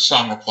 Ian,"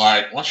 Song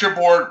replied. "Once you're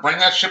aboard, bring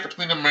that ship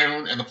between the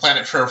moon and the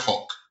planet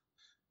Fairfolk."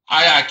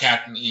 "Aye, aye,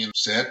 Captain," Ian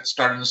said,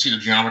 starting to see the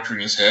geometry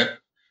in his head.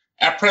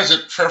 At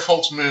present,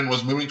 Fairfolk's moon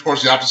was moving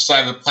towards the opposite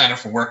side of the planet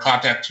from where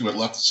Contact 2 had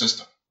left the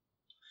system.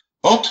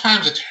 Both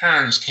times the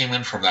Terrans came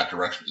in from that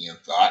direction, Ian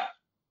thought.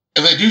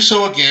 If they do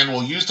so again,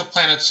 we'll use the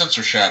planet's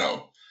sensor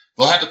shadow.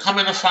 They'll have to come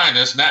in to find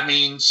us, and that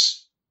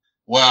means...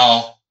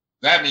 well,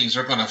 that means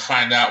they're going to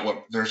find out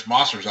what there's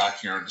monsters out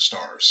here in the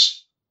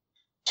stars.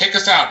 "Take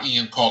us out,"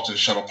 Ian called to the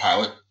shuttle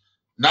pilot.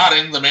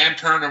 Nodding, the man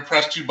turned and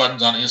pressed two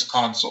buttons on his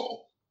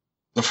console.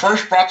 The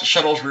first brought the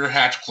shuttle's rear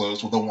hatch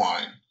closed with a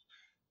whine.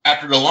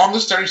 After the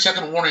longest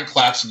 30-second warning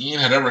klaxon Ian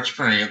had ever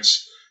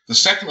experienced, the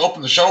second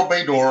opened the shuttle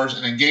bay doors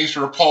and engaged a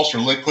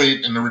repulsor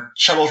liquid in the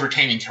shuttle's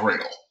retaining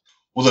cradle.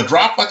 With a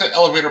drop like an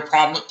elevator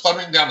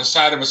plummeting down the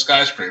side of a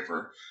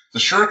skyscraper, the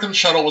Shuriken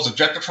shuttle was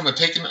ejected from the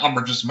taken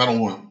umbrage's metal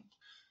womb.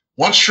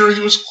 Once sure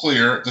he was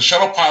clear, the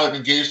shuttle pilot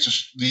engaged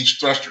these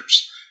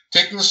thrusters,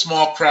 taking the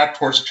small craft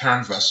towards the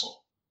Terran vessel.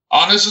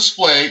 On his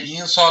display,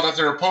 Ian saw that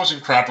their opposing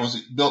craft was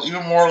built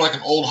even more like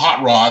an old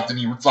hot rod than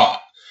he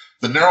thought,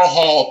 the narrow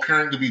hull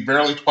appearing to be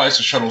barely twice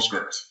the shuttle's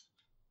girth.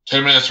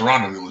 10 minutes to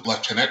rendezvous,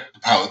 Lieutenant, the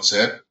pilot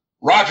said.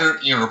 "Roger,"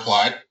 Ian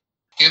replied.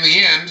 In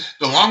the end,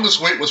 the longest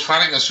wait was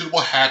finding a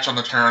suitable hatch on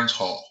the Terran's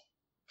hull.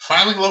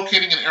 Finally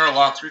locating an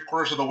airlock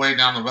 3/4 of the way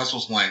down the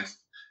vessel's length,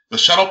 the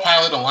shuttle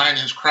pilot aligned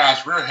his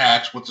craft's rear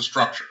hatch with the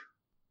structure.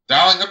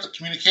 Dialing up the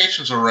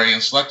communications array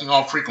and selecting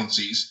all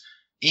frequencies,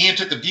 Ian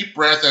took a deep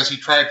breath as he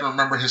tried to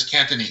remember his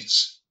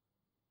Cantonese.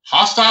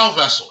 "Hostile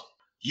vessel.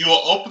 You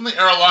will open the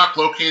airlock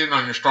located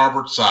on your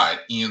starboard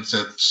side," Ian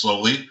said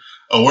slowly,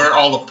 aware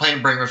all the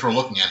plane bringers were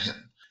looking at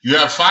him. "You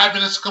have 5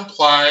 minutes to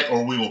comply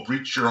or we will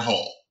breach your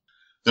hull."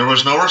 There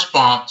was no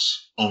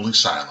response, only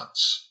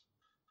silence.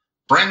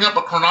 Bringing up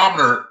a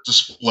chronometer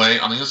display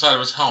on the inside of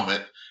his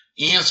helmet,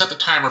 Ian set the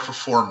timer for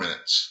 4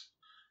 minutes.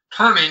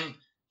 Turning,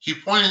 he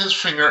pointed his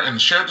finger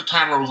and shared the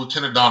timer with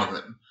Lieutenant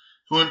Donovan,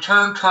 who in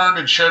turn turned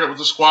and shared it with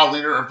the squad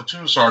leader and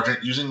platoon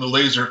sergeant using the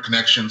laser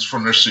connections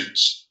from their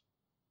suits.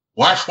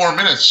 "Why 4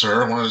 minutes,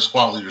 sir?" one of the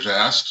squad leaders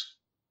asked.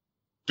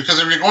 "Because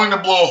if you're going to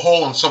blow a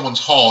hole in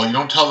someone's hull, you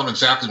don't tell them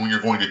exactly when you're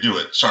going to do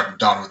it," Sergeant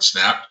Donovan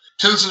snapped.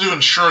 "Tends to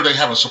ensure they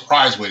have a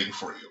surprise waiting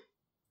for you."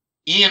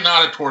 Ian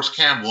nodded towards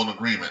Campbell in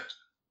agreement.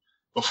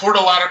 Before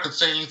the latter could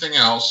say anything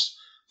else,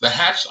 the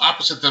hatch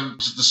opposite them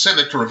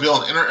descended to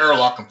reveal an inner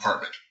airlock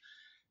compartment.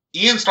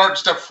 Ian started to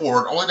step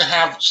forward, only to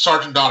have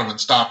Sergeant Donovan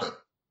stop him.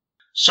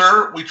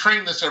 "Sir, we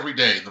train this every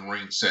day," the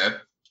Marine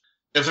said.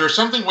 "If there is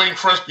something waiting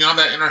for us beyond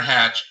that inner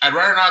hatch, I'd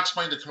rather not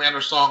explain to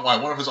Commander Song why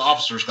one of his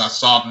officers got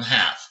sawed in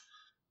half.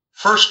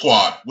 First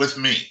squad, with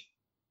me."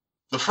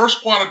 The first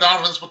squad of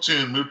Donovan's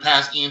platoon moved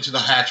past Ian to the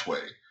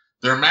hatchway.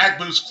 their mag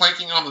boots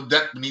clanking on the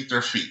deck beneath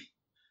their feet.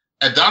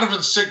 At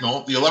Donovan's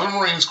signal, the 11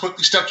 Marines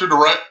quickly stepped through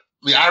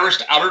the Irish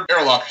outer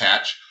airlock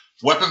hatch,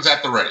 weapons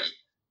at the ready.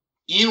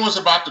 Ian was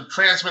about to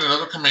transmit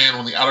another command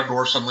when the outer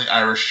door suddenly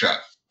Irish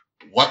shut.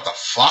 "What the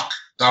fuck?"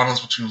 Donovan's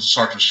platoon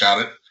sergeant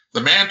shouted.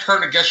 The man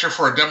turned to gesture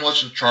for a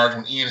demolition charge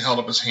when Ian held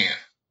up his hand.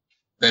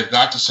 "They've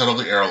got to settle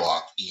the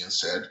airlock," Ian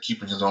said,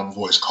 keeping his own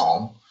voice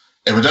calm.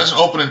 "If it doesn't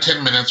open in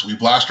 10 minutes, we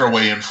blast our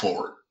way in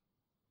forward."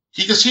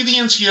 He could see the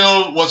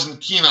NCO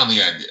wasn't keen on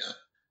the idea.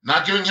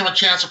 Not giving him a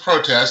chance to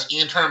protest,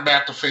 Ian turned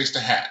back to face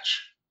the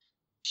hatch.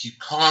 "Keep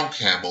calm,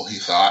 Campbell," he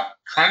thought.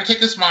 Trying to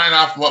take his mind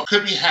off what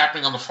could be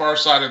happening on the far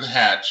side of the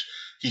hatch,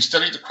 he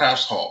studied the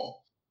craft's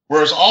hull.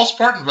 Whereas all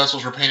Spartan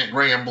vessels were painted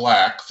gray and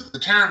black, the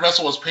Terran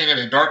vessel was painted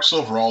a dark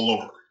silver all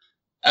over.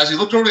 As he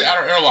looked over the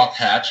outer airlock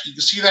hatch, he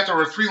could see that there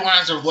were 3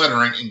 lines of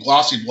lettering in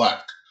glossy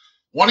black.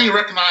 One he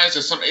recognized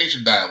as some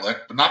Asian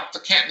dialect, but not the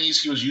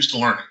Cantonese he was used to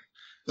learning.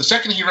 The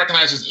second he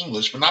recognized as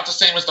English, but not the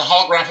same as the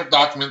holographic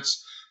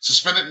documents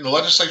suspended in the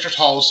legislature's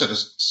hall of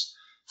citizens.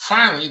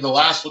 Finally, the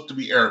last looked to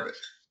be Arabic.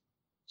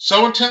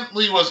 So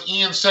intently was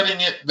Ian studying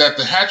it that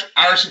the hatch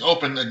irising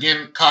open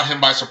again caught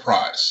him by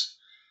surprise.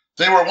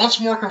 They were once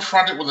more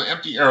confronted with an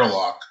empty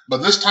airlock, but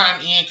this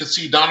time Ian could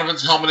see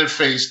Donovan's helmeted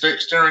face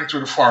staring through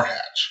the far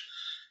hatch.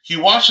 He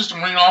watched as the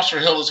Marine officer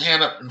held his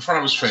hand up in front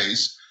of his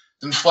face,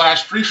 then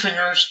flashed 3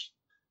 fingers,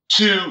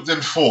 2,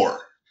 then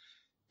 4.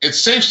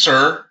 "It's safe,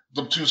 sir,"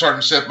 the platoon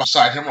sergeant said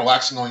beside him,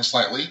 relaxing only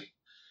slightly.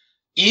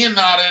 Ian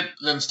nodded,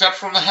 then stepped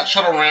from the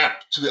shuttle ramp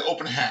to the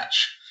open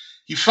hatch.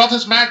 He felt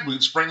his mag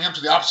boots bring him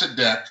to the opposite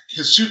deck,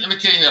 his suit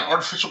indicating that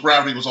artificial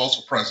gravity was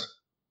also present.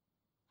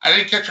 "I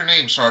didn't catch your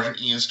name, Sergeant,"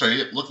 Ian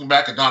stated, looking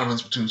back at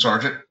Donovan's platoon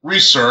sergeant.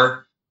 "Reese,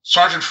 sir.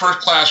 Sergeant First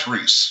Class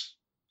Reese."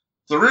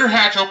 The rear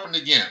hatch opened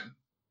again.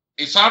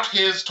 A soft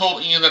hiss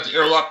told Ian that the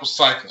airlock was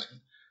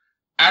cycling.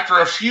 After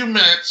a few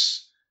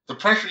minutes, the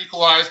pressure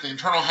equalized and the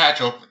internal hatch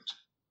opened.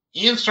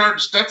 Ian started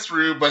to step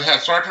through, but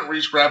had Sergeant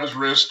Reese grab his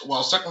wrist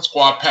while second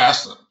squad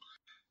passed them.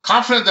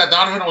 Confident that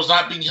Donovan was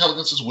not being held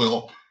against his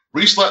will,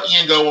 Reese let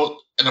Ian go with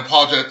an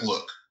apologetic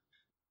look.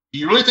 "Do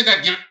you really think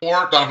I'd give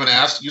more?" Donovan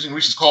asked, using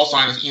Reese's call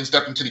sign as Ian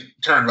stepped into the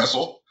Terran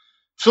vessel.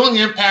 Feeling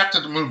the impact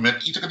of the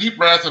movement, he took a deep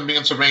breath and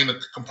began surveying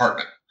the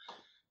compartment.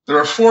 There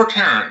were 4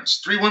 Terrans,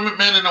 3 women,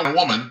 men, and a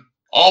woman,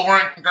 all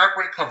wearing dark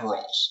gray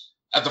coveralls,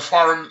 at the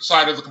far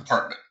side of the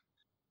compartment.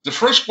 The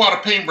first squad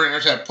of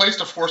painbringers had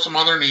placed a foursome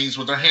on their knees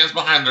with their hands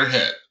behind their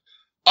head.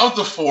 Of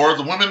the 4,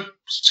 the women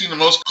seemed the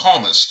most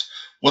calmest,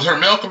 with her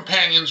male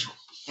companions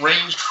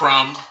ranged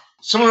from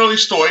similarly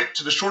stoic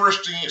to the shorter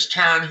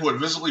Terran who had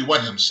visibly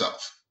wet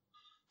himself.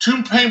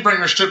 2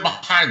 painbringers stood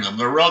behind them,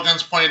 their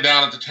railguns pointed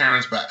down at the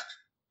Terran's back.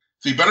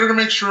 "Be better to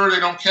make sure they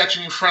don't catch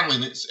any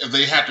friendliness if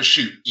they have to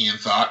shoot," Ian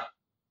thought.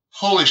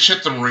 Holy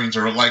shit, the Marines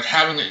are like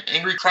having an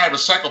angry tribe of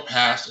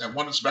psychopaths at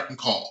one's beck and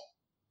call.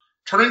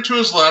 Turning to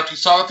his left, he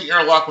saw that the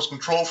airlock was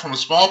controlled from a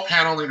small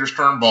panel near the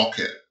stern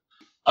bulkhead.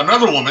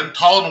 Another woman,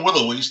 tall and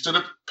willowy, stood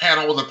at the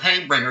panel with a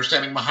painbringer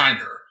standing behind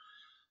her.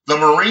 The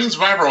Marine's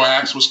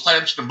vibro-axe was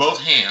clenched in both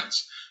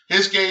hands.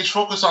 His gaze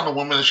focused on the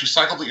woman as she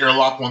cycled the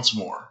airlock once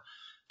more.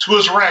 To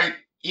his right,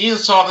 Ian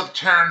saw that the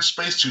Terran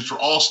spacesuits were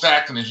all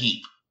stacked in a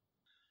heap.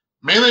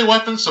 Melee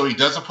weapons so he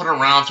doesn't put a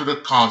round through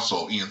the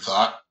console, Ian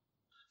thought.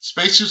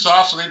 Spacesuits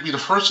off so they'd be the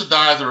first to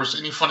die if there was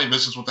any funny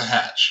business with the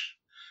hatch.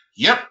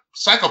 Yep,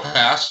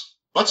 psychopaths,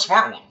 but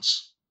smart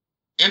ones.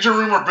 "Engine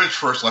room or bridge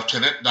first,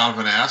 Lieutenant?"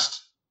 Donovan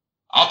asked.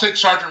 "I'll take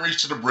Sergeant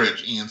Reese to the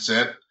bridge," Ian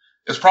said.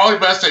 "It's probably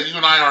best that you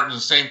and I aren't in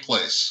the same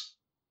place."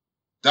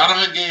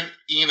 Donovan gave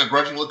Ian a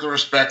grudging look of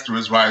respect through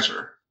his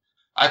visor.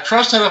 "I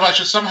trust that if I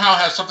should somehow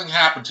have something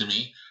happen to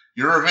me,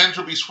 your revenge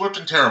will be swift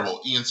and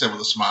terrible," Ian said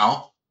with a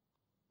smile.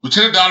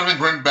 Lieutenant Donovan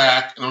grinned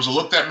back, and it was a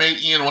look that made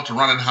Ian want to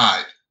run and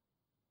hide.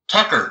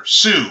 "Tucker,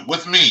 Sue,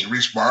 with me,"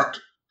 Reese barked.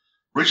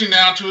 Reaching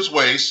down to his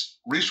waist,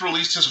 Reese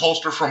released his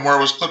holster from where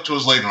it was clipped to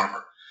his leg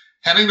armor.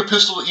 Handing the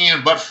pistol to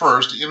Ian butt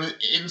first, the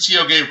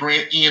NCO gave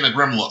Ian a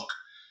grim look.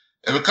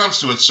 "If it comes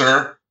to it,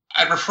 sir,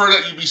 I'd prefer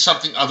that you be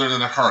something other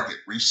than a target,"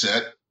 Reese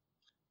said.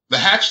 The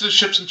hatch to the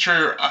ship's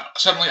interior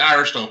suddenly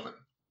Irished open.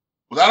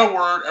 Without a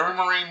word, every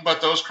Marine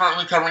but those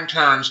currently covering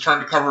Terrans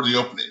turned to cover the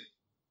opening.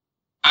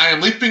 "I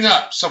am leaping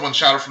up," someone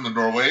shouted from the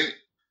doorway,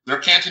 their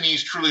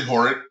Cantonese truly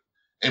horrid.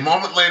 A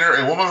moment later,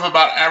 a woman of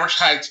about average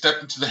height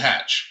stepped into the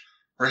hatch.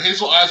 Her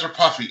hazel eyes were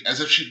puffy, as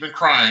if she'd been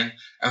crying,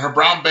 and her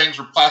brown bangs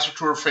were plastered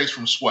to her face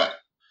from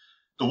sweat.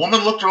 The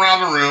woman looked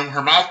around the room,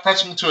 her mouth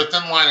pressing into a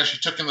thin line as she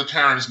took in the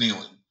Terrans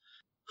kneeling.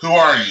 "Who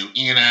are you?"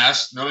 Ian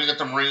asked, noting that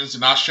the Marines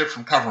did not shift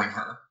from covering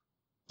her.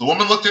 The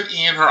woman looked at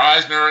Ian, her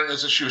eyes narrowing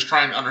as if she was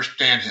trying to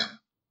understand him.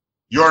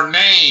 "Your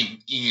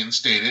name," Ian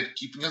stated,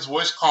 keeping his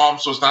voice calm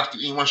so as not to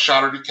get anyone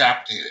shot or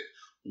decapitated.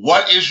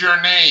 "What is your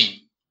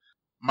name?"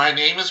 "My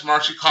name is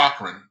Marcy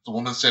Cochran," the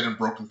woman said in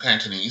broken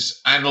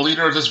Cantonese. "I am the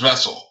leader of this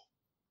vessel."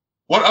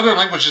 "What other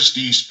languages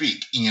do you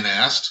speak?" Ian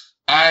asked.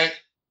 I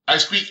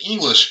speak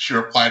English," she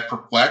replied,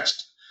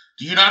 perplexed.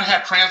 "Do you not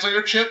have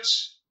translator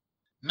chips?"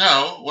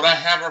 "No, what I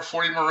have are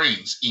 40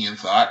 Marines," Ian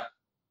thought.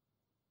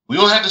 We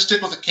will have to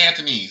stick with the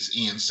Cantonese,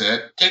 Ian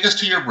said. Take us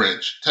to your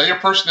bridge. Tell your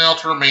personnel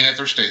to remain at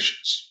their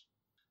stations.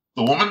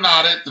 The woman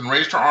nodded, then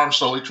raised her arm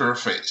slowly to her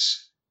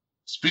face.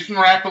 Speaking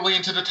rapidly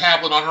into the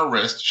tablet on her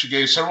wrist, she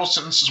gave several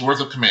sentences worth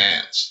of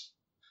commands.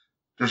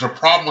 There's a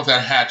problem with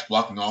that hatch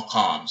blocking all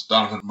comms,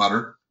 Donovan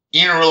muttered.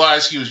 Ian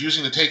realized he was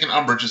using the taken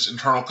Umbridge's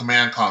internal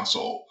command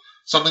console,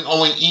 something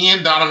only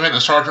Ian, Donovan,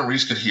 and Sergeant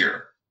Reese could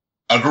hear.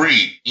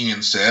 Agreed,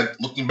 Ian said,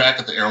 looking back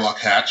at the airlock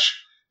hatch.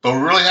 But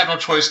we really have no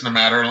choice in the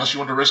matter unless you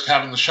want to risk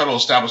having the shuttle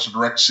establish a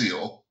direct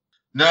seal.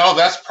 No,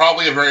 that's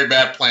probably a very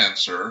bad plan,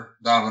 sir,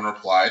 Donovan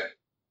replied.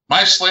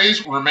 My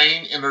slaves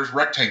remain in their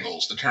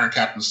rectangles, the Terran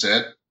captain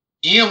said.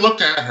 Ian looked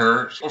at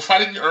her,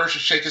 fighting the urge to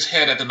shake his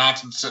head at the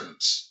nonsense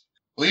sentence.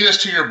 Lead us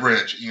to your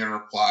bridge, Ian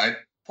replied,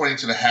 pointing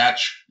to the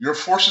hatch. Your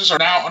forces are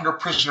now under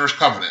prisoner's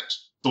covenant.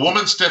 The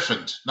woman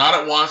stiffened, not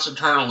at once, and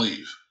turned to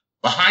leave.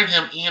 Behind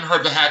him, Ian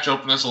heard the hatch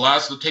open as the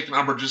last of the taken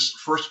Umbridge's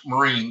first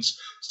Marines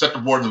stepped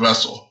aboard the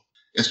vessel.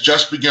 It's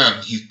just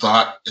begun, he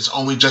thought. It's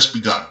only just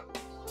begun.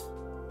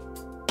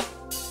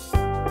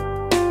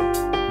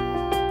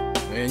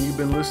 And you've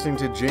been listening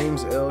to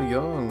James L.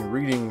 Young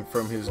reading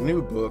from his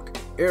new book,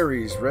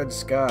 Aries, Red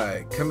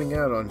Sky, coming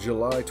out on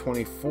July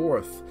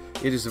 24th.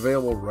 It is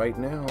available right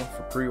now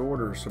for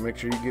pre-order, so make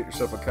sure you get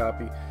yourself a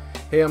copy.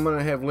 Hey, I'm going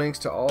to have links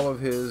to all of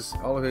his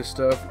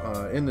stuff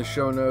in the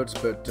show notes,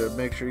 but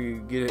make sure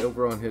you get it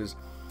over on his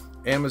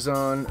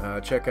Amazon.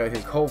 Check out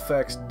his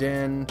Colfax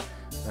Den.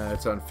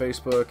 It's on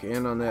Facebook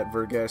and on that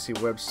Vergassi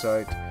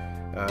website.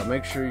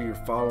 Make sure you're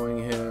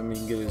following him. You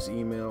can get his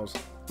emails.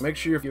 Make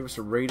sure you give us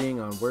a rating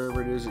on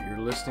wherever it is that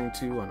you're listening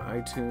to, on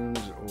iTunes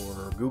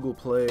or Google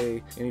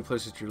Play, any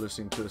place that you're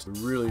listening to us. We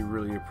really,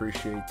 really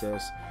appreciate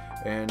this.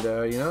 And,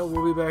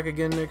 we'll be back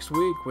again next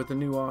week with a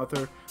new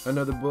author,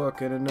 another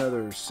book, and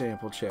another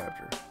sample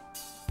chapter.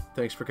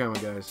 Thanks for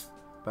coming, guys.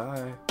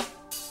 Bye.